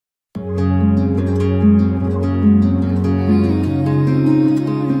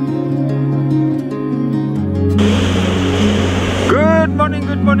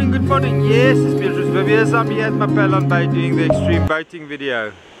guys, I'm here at Mapelon Bay doing the extreme boating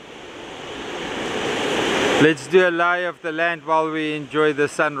video. Let's do a lie of the land while we enjoy the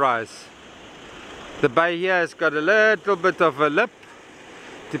sunrise. The bay here has got a little bit of a lip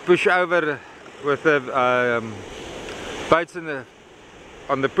to push over with the boats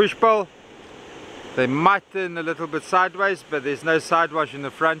on the push pole. They might turn a little bit sideways, but there's no sidewash in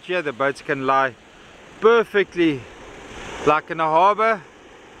the front here. The boats can lie perfectly like in a harbour,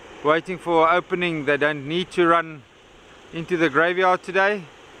 waiting for opening. They don't need to run into the graveyard today.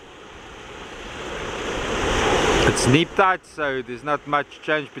 It's neap tide, so there's not much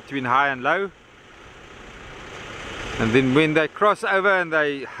change between high and low. And then when they cross over and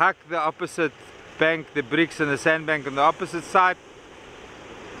they hug the opposite bank, the bricks and the sandbank on the opposite side,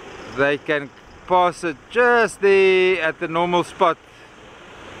 they can pass it just there at the normal spot.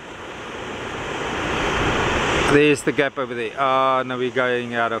 There's the gap over there. Oh no, we're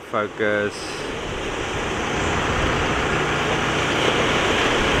going out of focus.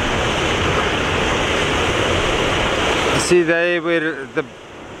 See there where the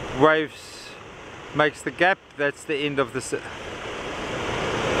waves makes the gap? That's the end of the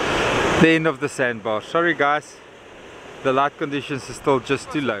sandbar. Sorry guys, the light conditions are still just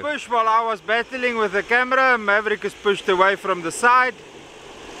too low. Push while I was battling with the camera. Maverick is pushed away from the side.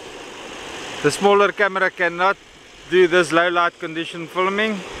 The smaller camera cannot do this low light condition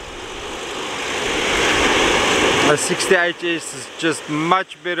filming. A 60HS is just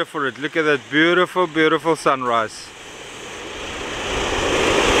much better for it. Look at that beautiful, beautiful sunrise.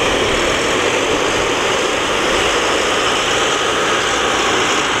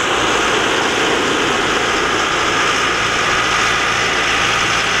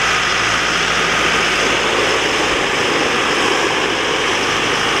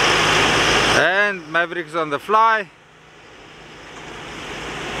 Maverick's on the fly.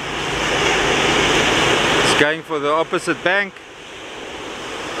 It's going for the opposite bank,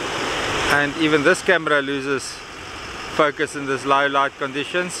 and even this camera loses focus in this low light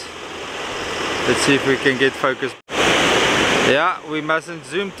conditions. Let's see if we can get focus. Yeah, we mustn't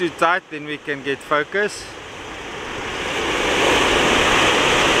zoom too tight, then we can get focus.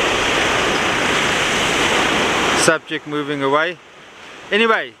 Subject moving away.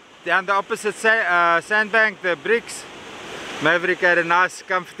 Anyway, down the opposite sandbank, the bricks, Maverick had a nice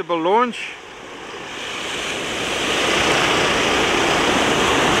comfortable launch.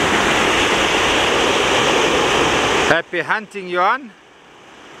 Happy hunting, Johan.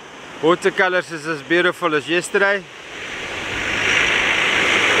 Watercolors is as beautiful as yesterday.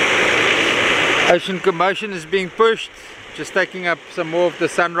 Ocean commotion is being pushed, just taking up some more of the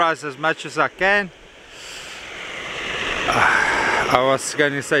sunrise as much as I can. I was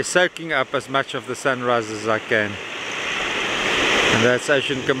going to say soaking up as much of the sunrise as I can. And that's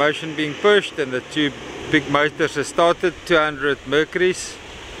ocean commotion being pushed, and the two big motors have started, 200 mercuries.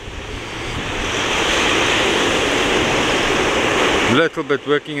 A little bit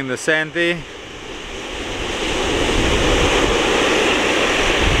working in the sand there.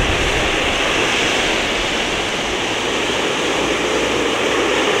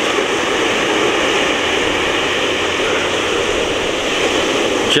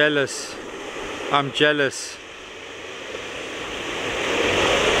 Jealous. I'm jealous.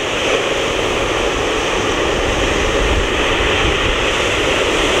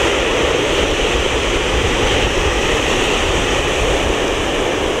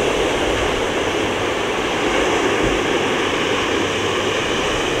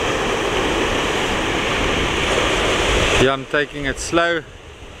 Yeah, I'm taking it slow.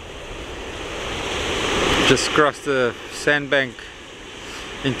 Just crossed the sandbank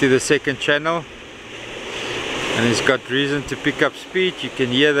into the second channel, and he's got reason to pick up speed. You can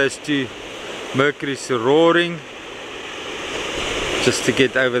hear those two mercuries roaring just to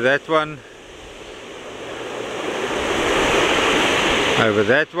get over that one, over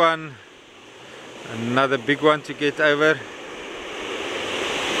that one, another big one to get over.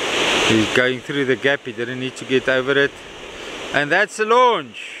 He's going through the gap, he didn't need to get over it, and that's the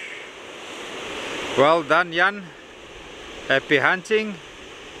launch. Well done, Jan. Happy hunting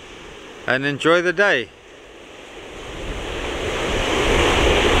and enjoy the day.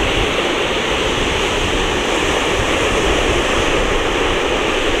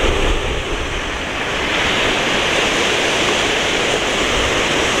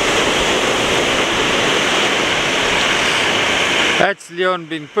 That's Leon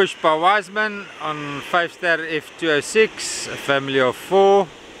being pushed by Wiseman on 5-star F206, a family of 4.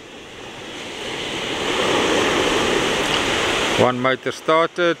 One motor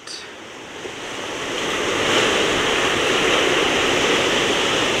started.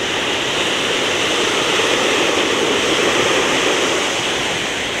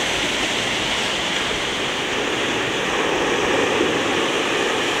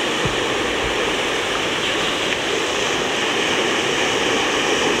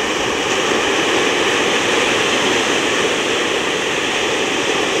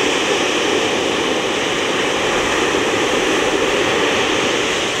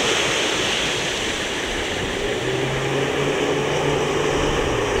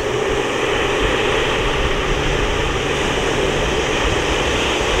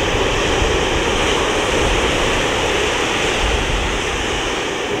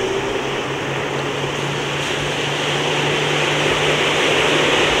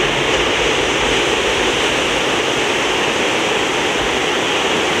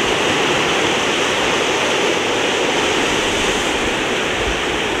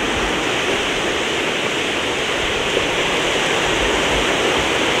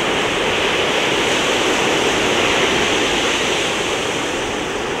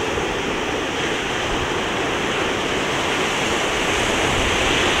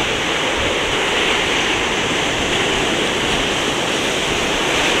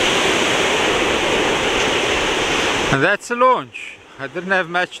 And that's the launch. I didn't have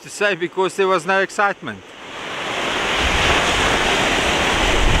much to say because there was no excitement.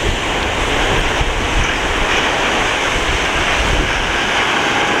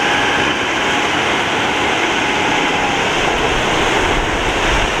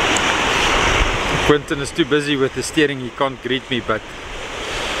 Quentin is too busy with the steering, he can't greet me, but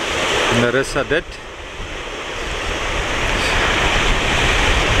Marissa did.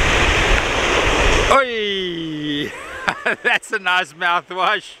 Oi! That's a nice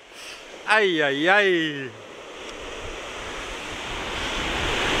mouthwash. Ay, ay, ay.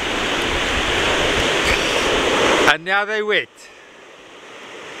 And now they're wet.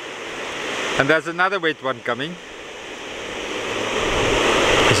 And there's another wet one coming.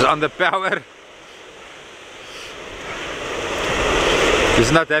 It's on the power.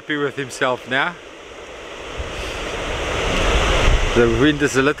 He's not happy with himself now. The wind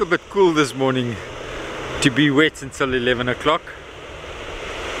is a little bit cool this morning to be wet until 11 o'clock.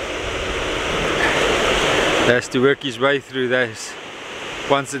 He has to work his way through those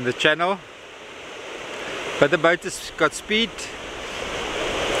ones in the channel. But the boat has got speed.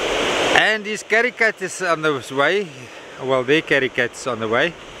 And his carry cat is on the way. Well, their carry cat is on the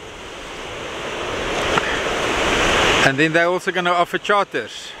way. And then they're also going to offer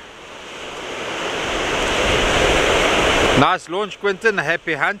charters. Nice launch, Quentin.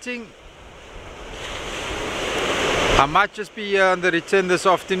 Happy hunting. I might just be here on the return this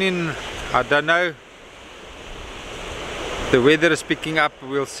afternoon. I don't know. The weather is picking up.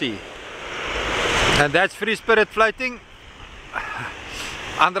 We'll see. And that's Free Spirit floating.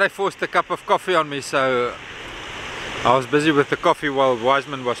 Andre forced a cup of coffee on me, so I was busy with the coffee while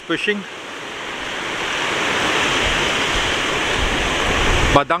Wiseman was pushing.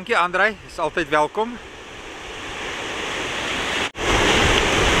 Maar dankie Andre, is altyd welkom.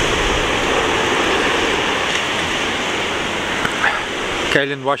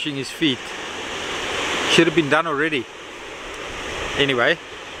 Kalen washing his feet. Should have been done already. Anyway.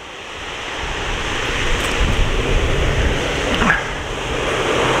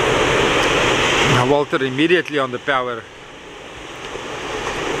 Now Walter immediately on the power.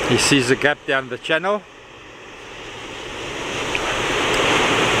 He sees a gap down the channel.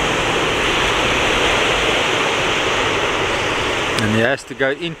 And he has to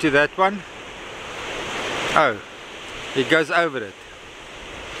go into that one. Oh, he goes over it.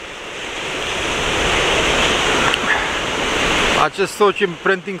 I just thought you were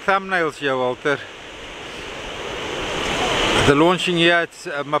printing thumbnails here, Walter. The launching here at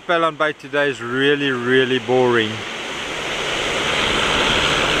Mapelan Bay today is really boring.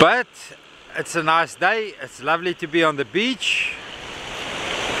 But it's a nice day. It's lovely to be on the beach.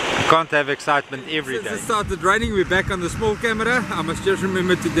 Can't have excitement every day. Since it started raining, we're back on the small camera. I must just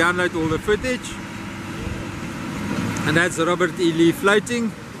remember to download all the footage. And that's Robert E. Lee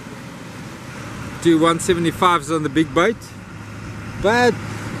floating. 2 175s on the big boat. But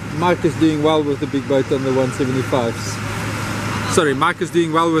Mike is doing well with the big boat on the 175s. Sorry, Mike is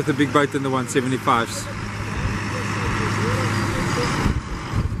doing well with the big boat on the 175s.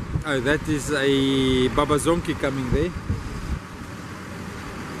 Oh, that is a Baba Zonki coming there.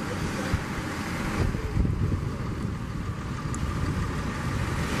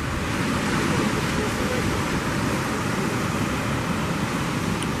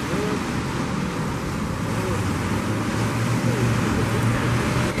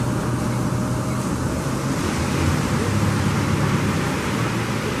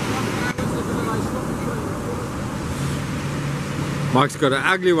 Mike's got an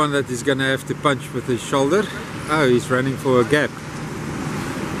ugly one that he's going to have to punch with his shoulder. Oh, he's running for a gap.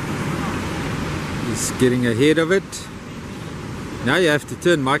 He's getting ahead of it. Now you have to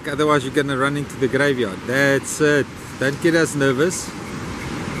turn, Mike, otherwise you're going to run into the graveyard. That's it. Don't get us nervous.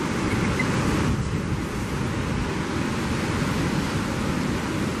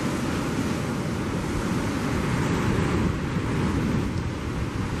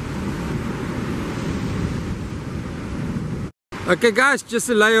 Okay guys, just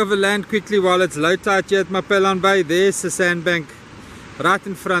a lay of the land quickly while it's low tide here at Mapelan Bay. There's the sandbank right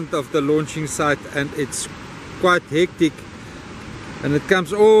in front of the launching site and it's quite hectic. And it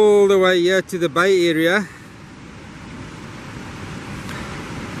comes all the way here to the bay area.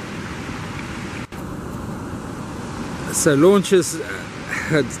 So launches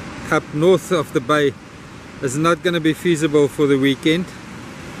up north of the bay is not going to be feasible for the weekend.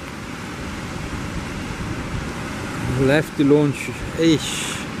 We'll have to launch.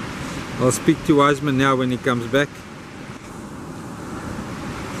 I'll speak to Wiseman now when he comes back.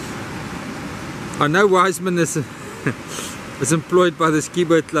 I know Wiseman is is employed by the ski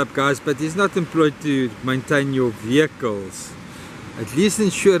boat club, guys, but he's not employed to maintain your vehicles. At least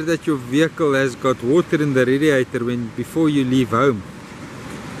ensure that your vehicle has got water in the radiator before you leave home.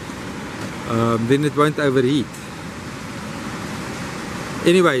 Then it won't overheat.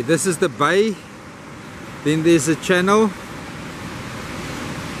 Anyway, this is the bay. Then there's a channel,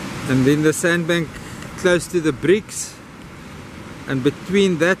 and then the sandbank close to the bricks, and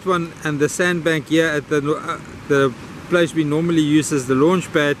between that one and the sandbank here at the place we normally use as the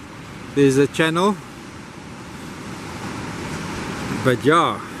launch pad, there's a channel. But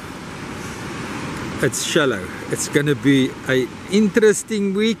yeah, it's shallow. It's gonna be an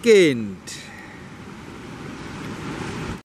interesting weekend.